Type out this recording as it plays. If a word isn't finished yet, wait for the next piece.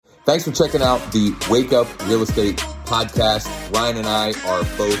Thanks for checking out the Wake Up Real Estate podcast. Ryan and I are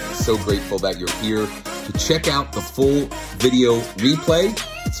both so grateful that you're here. To check out the full video replay,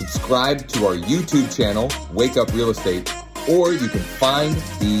 subscribe to our YouTube channel, Wake Up Real Estate, or you can find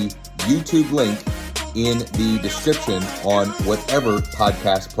the YouTube link in the description on whatever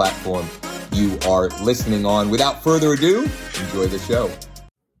podcast platform you are listening on. Without further ado, enjoy the show.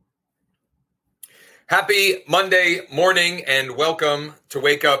 Happy Monday morning and welcome to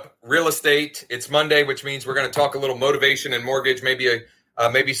Wake Up Real Estate. It's Monday, which means we're going to talk a little motivation and mortgage,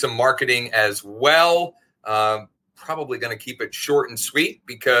 maybe some marketing as well. Probably going to keep it short and sweet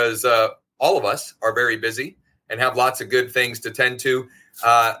because all of us are very busy and have lots of good things to tend to.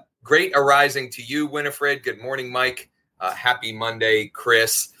 Great arising to you, Winifred. Good morning, Mike. Happy Monday,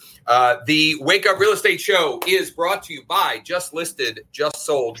 Chris. The Wake Up Real Estate Show is brought to you by Just Listed, Just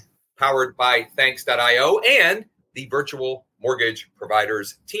Sold, powered by Thanks.io and the virtual mortgage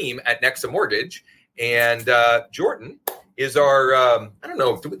providers team at Nexa Mortgage. And Jordan is our, I don't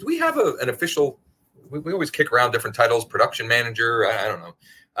know, do we have an official, we always kick around different titles, production manager, I don't know.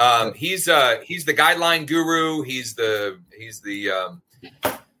 He's the guideline guru. He's the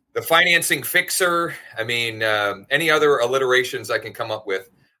financing fixer. I mean, any other alliterations I can come up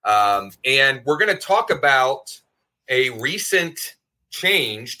with. And we're going to talk about a recent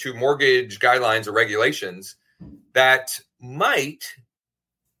change to mortgage guidelines or regulations that might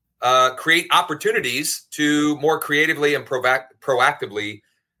create opportunities to more creatively and proactively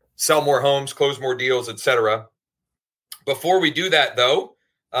sell more homes, close more deals, etc. Before we do that, though,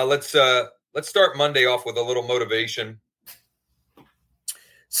 let's start Monday off with a little motivation.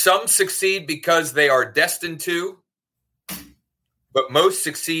 Some succeed because they are destined to, but most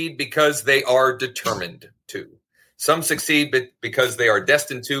succeed because they are determined to. Some succeed because they are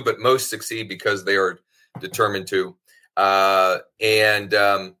destined to, but most succeed because they are determined to.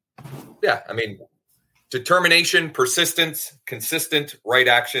 Determination, persistence, consistent, right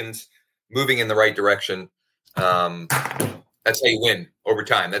actions, moving in the right direction. That's how you win over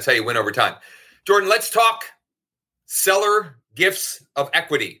time. Jordan, let's talk seller gifts of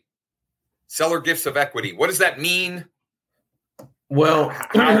equity. Seller gifts of equity. What does that mean? Well,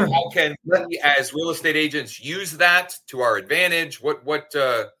 how can we as real estate agents use that to our advantage? How's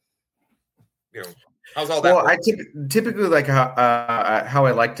all that? Well, I typically like how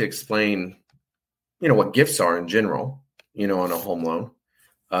I like to explain, what gifts are in general, on a home loan.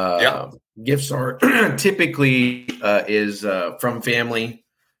 Gifts are typically is from family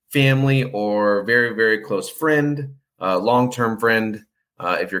or very, very close friend, long-term friend,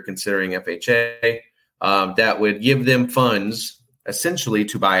 if you're considering FHA, that would give them funds essentially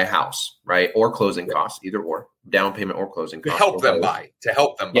to buy a house, right? Or closing costs, either or, down payment or closing costs. To help them buy.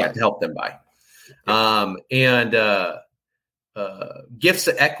 Yeah, to help them buy. Gifts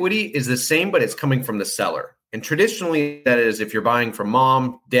of equity is the same, but it's coming from the seller. And traditionally, that is if you're buying from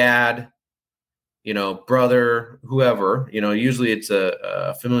mom, dad, brother, whoever, usually it's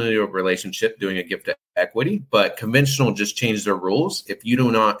a familial relationship doing a gift of equity, but conventional just changed their rules. If you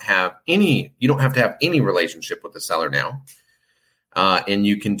do not have any, you don't have to have any relationship with the seller now. And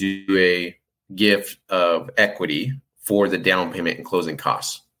you can do a gift of equity for the down payment and closing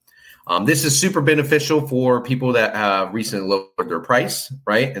costs. This is super beneficial for people that have recently lowered their price,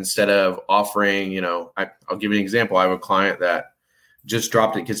 right? Instead of offering, I'll give you an example. I have a client that just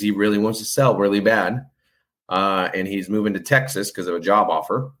dropped it because he really wants to sell really bad. And he's moving to Texas because of a job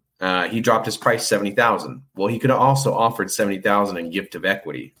offer. He dropped his price $70,000. Well, he could have also offered $70,000 in gift of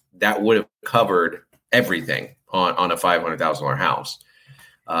equity. That would have covered everything on a $500,000 house,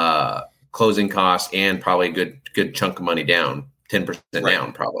 closing costs, and probably a good chunk of money down, 10%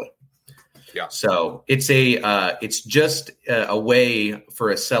 down probably. Yeah. So it's just a way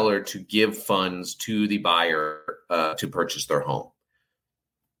for a seller to give funds to the buyer to purchase their home.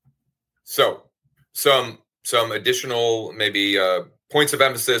 So some additional maybe points of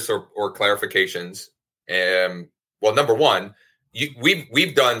emphasis or clarifications. Well, number one,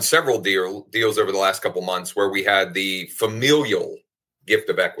 we've done several deals over the last couple months where we had the familial gift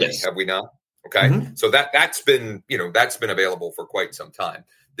of equity. Yes. Have we not? Okay. Mm-hmm. So that's been available for quite some time.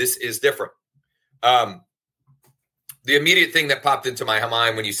 This is different. The immediate thing that popped into my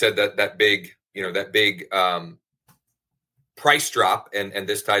mind when you said that big price drop, and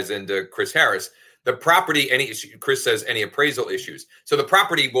this ties into Chris Harris, the property, Chris says any appraisal issues. So the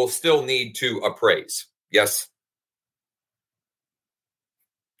property will still need to appraise. Yes.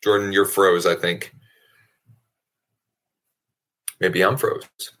 Jordan, you're froze, I think. Maybe I'm froze.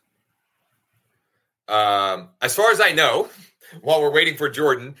 As far as I know, while we're waiting for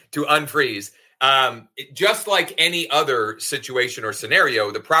Jordan to unfreeze, Just like any other situation or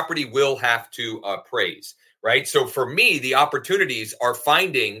scenario, the property will have to appraise, right? So for me, the opportunities are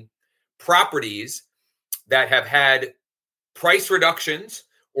finding properties that have had price reductions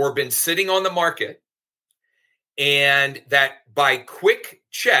or been sitting on the market, and that by quick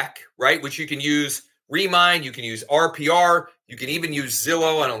check, right, which you can use Remine, you can use RPR, you can even use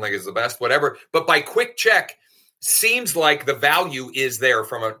Zillow. I don't think it's the best, whatever. But by quick check, seems like the value is there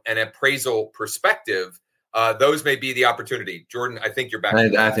from an appraisal perspective. Those may be the opportunity. Jordan, I think you're back.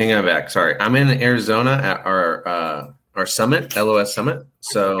 I think I'm back. Sorry. I'm in Arizona at our summit, LOS summit.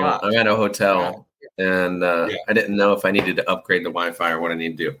 So I'm at a hotel, and I didn't know if I needed to upgrade the Wi-Fi or what I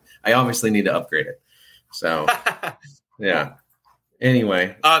need to do. I obviously need to upgrade it. So, yeah.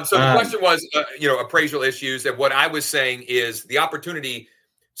 Anyway. So the question was, appraisal issues. And what I was saying is the opportunity.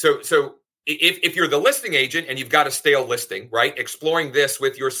 So if you're the listing agent and you've got a stale listing, right, exploring this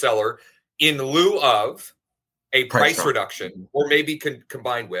with your seller in lieu of a price reduction or maybe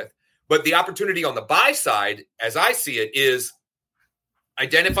combined with. But the opportunity on the buy side, as I see it, is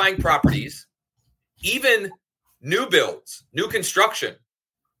identifying properties, even new builds, new construction,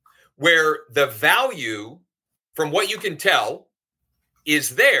 where the value from what you can tell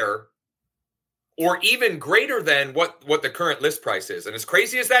is there or even greater than what the current list price is. And as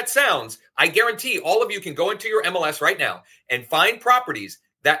crazy as that sounds, I guarantee all of you can go into your MLS right now and find properties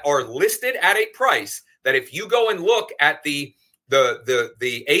that are listed at a price that if you go and look at the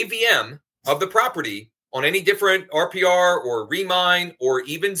AVM of the property on any different RPR or Remine or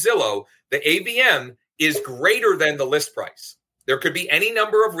even Zillow, the AVM is greater than the list price. There could be any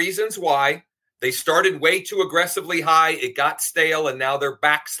number of reasons why. They started way too aggressively high. It got stale, and now they're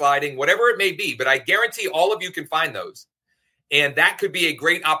backsliding, whatever it may be. But I guarantee all of you can find those. And that could be a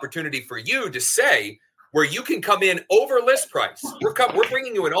great opportunity for you to say where you can come in over list price. We're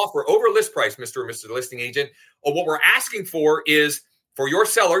bringing you an offer over list price, Mr. or Mr. Listing Agent. Or what we're asking for is for your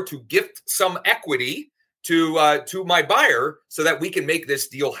seller to gift some equity to my buyer so that we can make this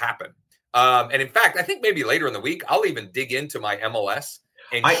deal happen. And in fact, I think maybe later in the week, I'll even dig into my MLS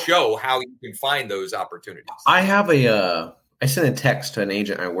and show how you can find those opportunities. I sent a text to an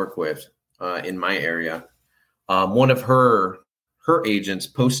agent I work with in my area. One of her agents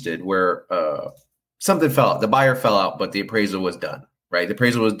posted where something fell out. The buyer fell out, but the appraisal was done, right? The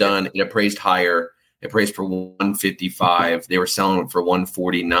appraisal was done. It appraised higher. It appraised for $155,000. They were selling it for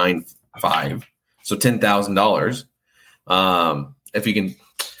 $149,500. So $10,000. If you can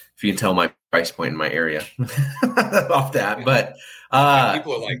tell my price point in my area off that, but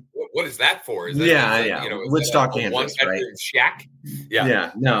people are like, "What is that for?" Is that, yeah. Woodstock, Kansas, right? Shack.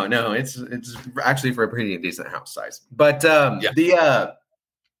 Yeah. No. It's actually for a pretty decent house size. But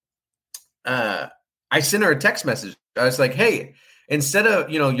I sent her a text message. I was like, "Hey, instead of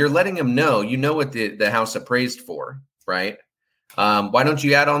you're letting them know, what the house appraised for, right? Why don't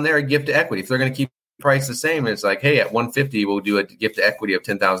you add on there a gift to equity? If they're going to keep the price the same, it's like, hey, at $150, we'll do a gift to equity of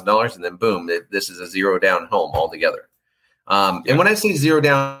 $10,000, and then boom, this is a zero down home altogether." And when I say zero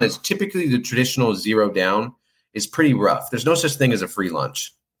down, it's typically the traditional zero down is pretty rough. There's no such thing as a free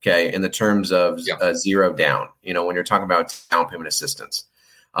lunch, okay, in the terms of zero down, when you're talking about down payment assistance.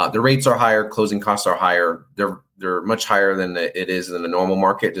 The rates are higher, closing costs are higher. They're much higher than it is in the normal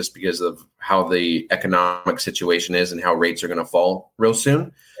market just because of how the economic situation is and how rates are going to fall real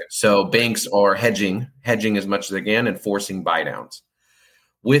soon. So banks are hedging as much as they can and forcing buy downs.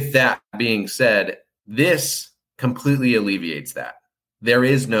 With that being said, this completely alleviates that.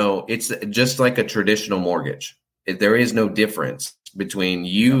 It's just like a traditional mortgage. There is no difference between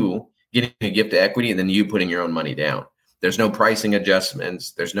you getting a gift to equity and then you putting your own money down. There's no pricing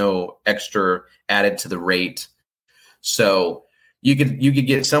adjustments. There's no extra added to the rate. So you could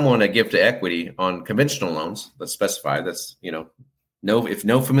get someone a gift to equity on conventional loans. Let's specify that's, if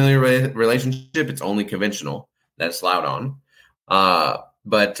no familiar relationship, it's only conventional that's allowed on.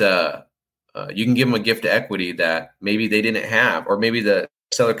 But you can give them a gift to equity that maybe they didn't have, or maybe the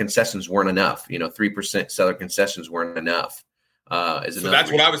seller concessions weren't enough. 3% seller concessions weren't enough. So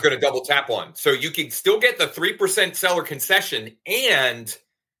that's what I was going to double tap on. So you can still get the 3% seller concession and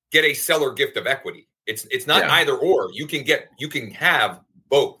get a seller gift of equity. It's not either or. You can have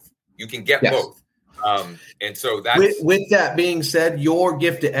both. You can get both. And so that's with that being said, your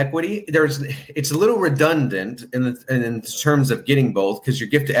gift to equity, it's a little redundant in terms of getting both, because your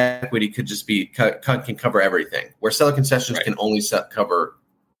gift to equity could just be can cover everything, where seller concessions can only cover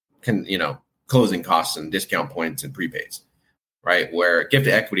closing costs and discount points and prepaids. Right, where gift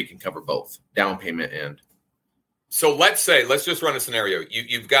to equity can cover both down payment and. So let's just run a scenario.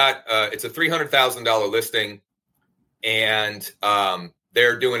 You've got it's a $300,000 listing, and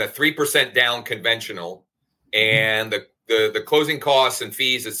they're doing a 3% down conventional, and the closing costs and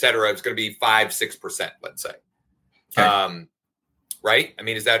fees, et cetera, is going to be 5-6%, let's say. Okay. Right? I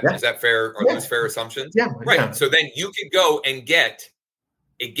mean, is that fair? Are those fair assumptions? Yeah. Right. Yeah. So then you could go and get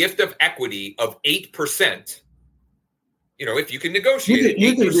a gift of equity of 8%. If you can negotiate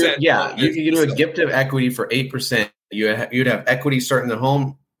you can do a gift of equity for 8%. You'd have equity starting the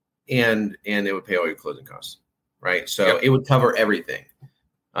home, and it would pay all your closing costs, right? So it would cover everything.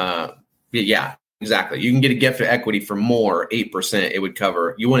 Yeah, exactly. You can get a gift of equity for more 8%. It would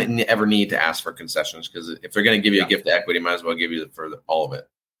cover. You wouldn't ever need to ask for concessions, because if they're going to give you a gift of equity, might as well give you all of it.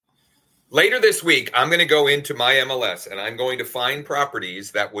 Later this week, I'm going to go into my MLS, and I'm going to find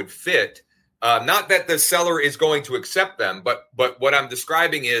properties that would fit. Not that the seller is going to accept them, but what I'm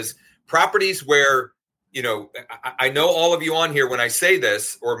describing is properties where, I know all of you on here, when I say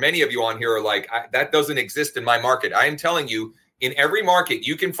this, or many of you on here are like, that doesn't exist in my market. I am telling you, in every market,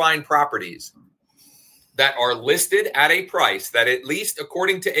 you can find properties that are listed at a price that, at least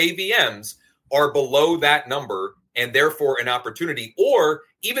according to AVMs, are below that number, and therefore an opportunity. Or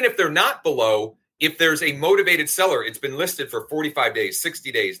even if they're not below, if there's a motivated seller, it's been listed for 45 days,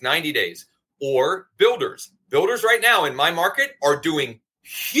 60 days, 90 days, or builders. Builders right now in my market are doing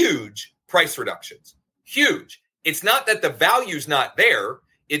huge price reductions. Huge. It's not that the value's not there.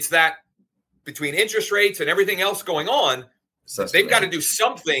 It's that between interest rates and everything else going on, they've got to do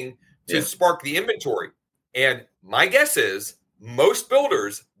something to spark the inventory. And my guess is most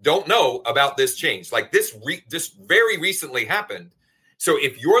builders don't know about this change. Like this very recently happened. So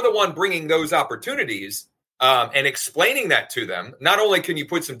if you're the one bringing those opportunities and explaining that to them, not only can you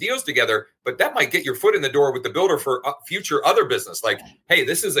put some deals together, but that might get your foot in the door with the builder for future other business. Like, hey,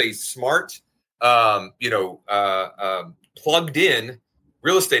 this is a smart, plugged in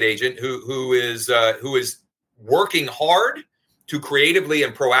real estate agent who is working hard to creatively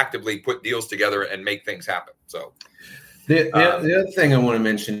and proactively put deals together and make things happen. So the other thing I want to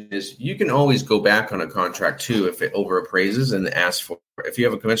mention is you can always go back on a contract too if it overappraises and ask for. If you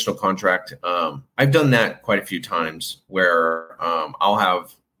have a conventional contract, I've done that quite a few times where I'll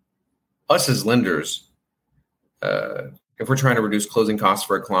have us as lenders, if we're trying to reduce closing costs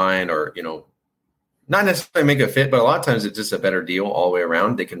for a client, or not necessarily make a fit, but a lot of times it's just a better deal all the way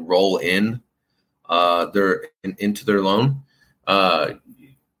around. They can roll in into their loan.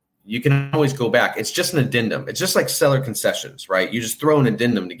 You can always go back. It's just an addendum. It's just like seller concessions, right? You just throw an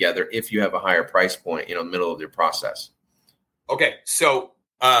addendum together if you have a higher price point, in the middle of your process. Okay. So,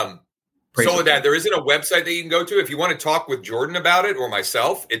 Soledad, there isn't a website that you can go to if you want to talk with Jordan about it, or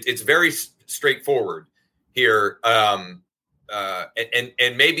myself. It's very straightforward here. And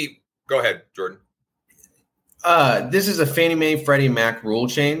maybe go ahead, Jordan. This is a Fannie Mae Freddie Mac rule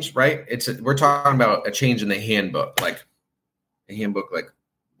change, right? We're talking about a change in the handbook, like a handbook, like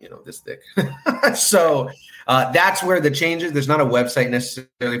this thick. So that's where the change is. There's not a website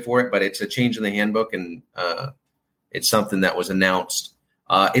necessarily for it, but it's a change in the handbook, and it's something that was announced.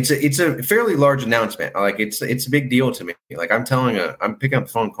 It's a fairly large announcement. Like it's a big deal to me. Like I'm picking up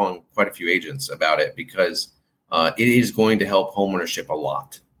the phone, calling quite a few agents about it, because it is going to help homeownership a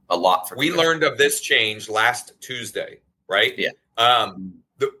lot. We learned of this change last Tuesday, right? Yeah. I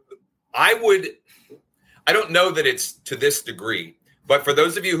don't know that it's to this degree, but for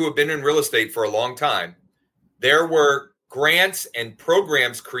those of you who have been in real estate for a long time, there were grants and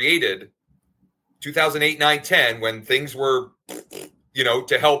programs created 2008, 9, 10 when things were,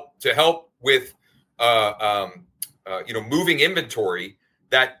 to help with, moving inventory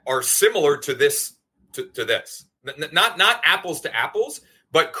that are similar to this, to this, not apples to apples,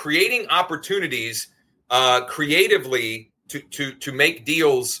 but creating opportunities creatively to make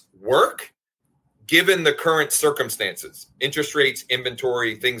deals work given the current circumstances, interest rates,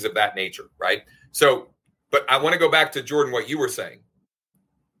 inventory, things of that nature, right? So, but I want to go back to Jordan, what you were saying.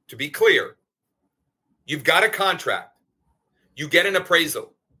 To be clear, you've got a contract. You get an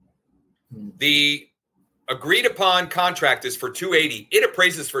appraisal. The agreed upon contract is for $280. It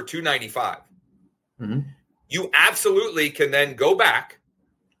appraises for $295. Mm-hmm. You absolutely can then go back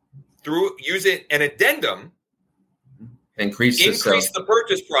use it an addendum, increase the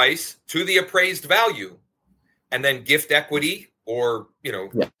purchase price to the appraised value, and then gift equity or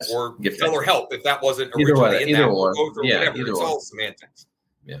or gift seller help if that wasn't originally in that. It's all semantics.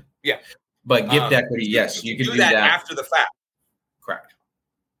 Yeah. But gift equity, yes, you can do that after the fact. Correct.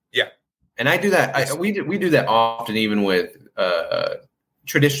 Yeah. And I do that. We do that often, even with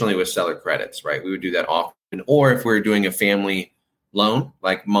traditionally with seller credits, right? We would do that often, or if we're doing a family loan,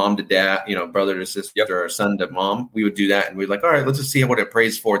 like mom to dad, brother to sister, or son to mom, we would do that, and we'd like, all right, let's just see what it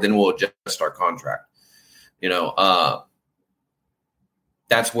appraised for, then we'll adjust our contract.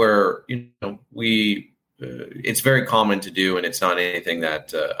 that's where, it's very common to do, and it's not anything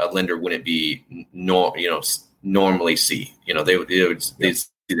that a lender wouldn't be normally see. They'd see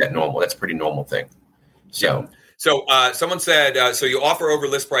that normal. That's a pretty normal thing. So. Yeah. So someone said, so you offer over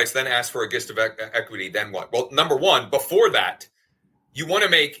list price, then ask for a gift of equity, then what? Well, number one, before that, you want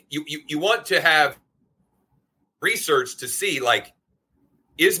to you want to have research to see, like,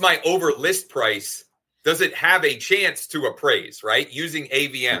 is my over list price, does it have a chance to appraise, right? Using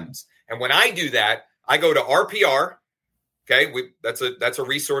AVMs. And when I do that, I go to RPR. Okay, that's a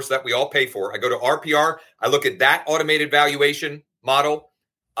resource that we all pay for. I go to RPR. I look at that automated valuation model.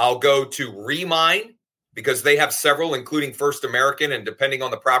 I'll go to Remine, because they have several, including First American, and depending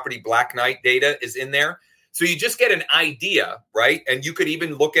on the property, Black Knight data is in there. So you just get an idea, right? And you could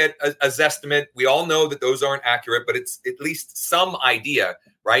even look at a Zestimate. We all know that those aren't accurate, but it's at least some idea,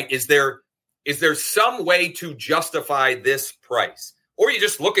 right? Is there some way to justify this price? Or you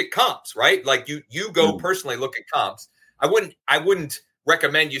just look at comps, right? Like you go personally look at comps. I wouldn't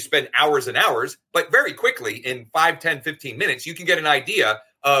recommend you spend hours and hours, but very quickly in 5, 10, 15 minutes, you can get an idea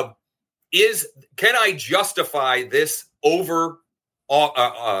of, can I justify this over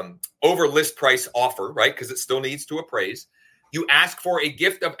list price offer, right? Because it still needs to appraise. You ask for a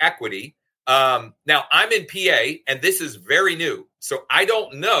gift of equity. Now I'm in PA, and this is very new, so I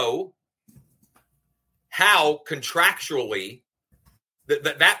don't know how contractually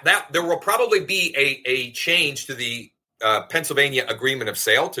that there will probably be a change to the Pennsylvania agreement of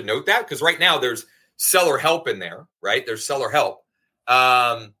sale to note that, because right now there's seller help in there, right? There's seller help.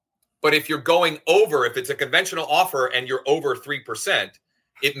 But if you're going over, if it's a conventional offer and you're over 3%,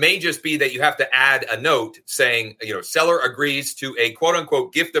 it may just be that you have to add a note saying, seller agrees to a quote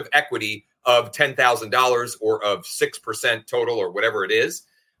unquote gift of equity of $10,000 or of 6% total or whatever it is.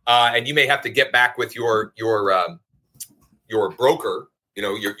 And you may have to get back with your broker,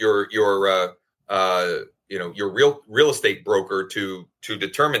 your real estate broker to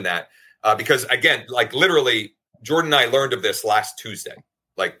determine that. Because again, like literally Jordan and I learned of this last Tuesday.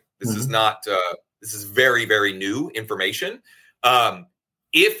 Like, this is not, this is very, very new information.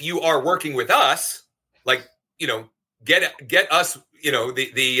 If you are working with us, like, get us,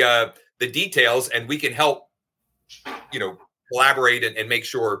 the details, and we can help, collaborate and make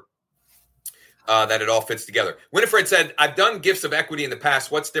sure that it all fits together. Winifred said, I've done gifts of equity in the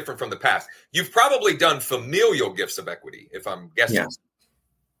past. What's different from the past? You've probably done familial gifts of equity, if I'm guessing.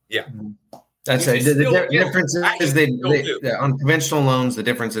 Yeah. That's it. The difference is on conventional loans, the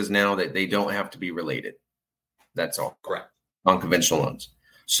difference is now that they don't have to be related. That's all. Correct. On conventional loans.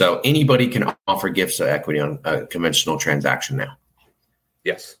 So anybody can offer gifts of equity on a conventional transaction now.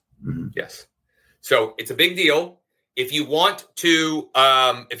 Yes. Mm-hmm. Yes. So it's a big deal. If you want to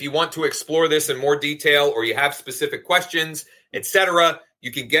explore this in more detail, or you have specific questions, etc.,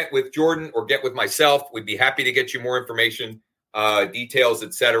 you can get with Jordan or get with myself. We'd be happy to get you more information, details,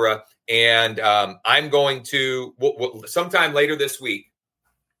 etc. And I'm going to sometime later this week,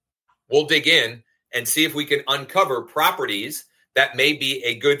 we'll dig in and see if we can uncover properties that may be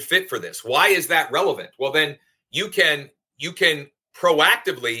a good fit for this. Why is that relevant? Well, then you can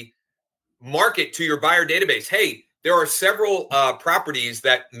proactively market to your buyer database. Hey, there are several properties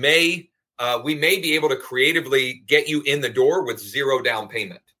that we may be able to creatively get you in the door with zero down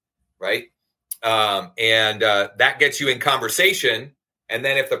payment, right? And that gets you in conversation. And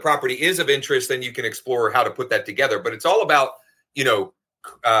then if the property is of interest, then you can explore how to put that together. But it's all about,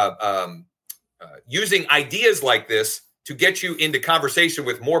 using ideas like this to get you into conversation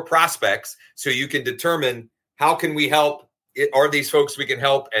with more prospects, so you can determine how can we help? Are these folks we can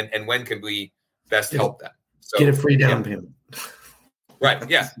help, and when can we best help them? So, get a free down payment. Right.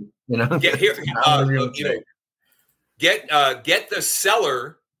 Yeah. Get here. Get the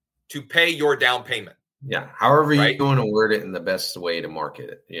seller to pay your down payment. Yeah. However you want to word it in the best way to market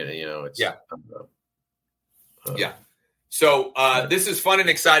it. It's yeah. So this is fun and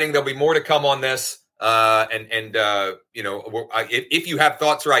exciting. There'll be more to come on this. If you have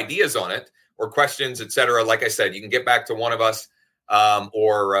thoughts or ideas on it or questions, etc., like I said, you can get back to one of us,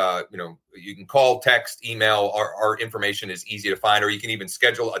 or you can call, text, email. Our information is easy to find, or you can even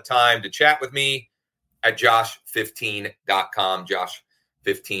schedule a time to chat with me at josh15.com,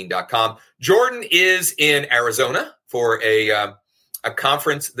 josh15.com. Jordan is in Arizona for a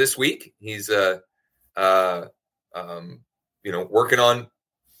conference this week. He's working on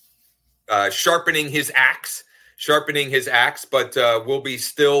sharpening his axe, but we'll be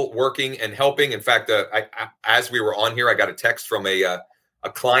still working and helping. In fact, as we were on here, I got a text from a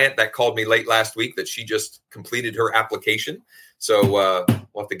client that called me late last week that she just completed her application. So we'll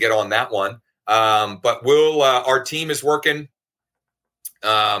have to get on that one. But our team is working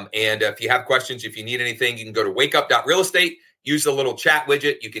And if you have questions, if you need anything, you can go to wakeup.realestate. Use the little chat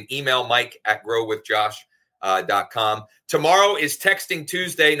widget. You can email Mike at growwithjosh.com. Tomorrow is Texting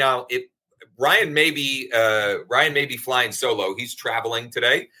Tuesday. Now, Ryan may be flying solo. He's traveling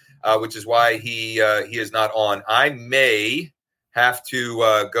today, which is why he is not on. I may have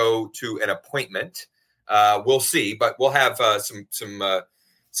to go to an appointment. We'll see, but we'll have some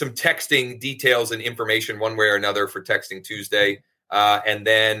texting details and information one way or another for Texting Tuesday. And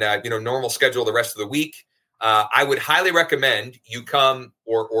then, normal schedule the rest of the week. I would highly recommend you come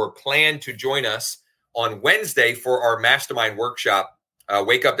or plan to join us on Wednesday for our mastermind workshop,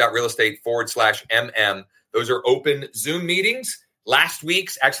 wakeup.realestate/MM. Those are open Zoom meetings.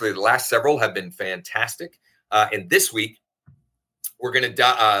 The last several have been fantastic. And this week, we're going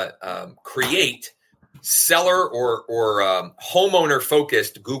to create seller or homeowner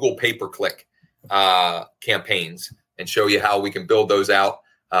focused Google pay-per-click campaigns and show you how we can build those out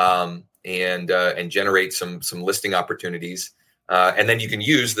and generate some listing opportunities. And then you can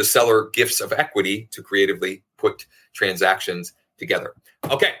use the seller gifts of equity to creatively put transactions together.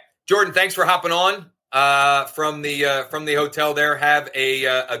 Okay, Jordan, thanks for hopping on from the hotel there. Have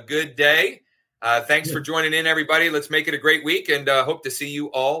a good day. Thanks for joining in, everybody. Let's make it a great week, and hope to see you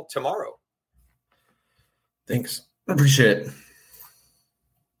all tomorrow. Thanks. Appreciate it.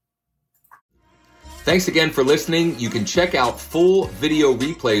 Thanks again for listening. You can check out full video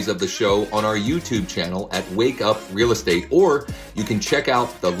replays of the show on our YouTube channel at Wake Up Real Estate, or you can check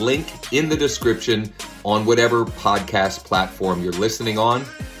out the link in the description on whatever podcast platform you're listening on.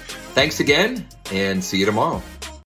 Thanks again, and see you tomorrow.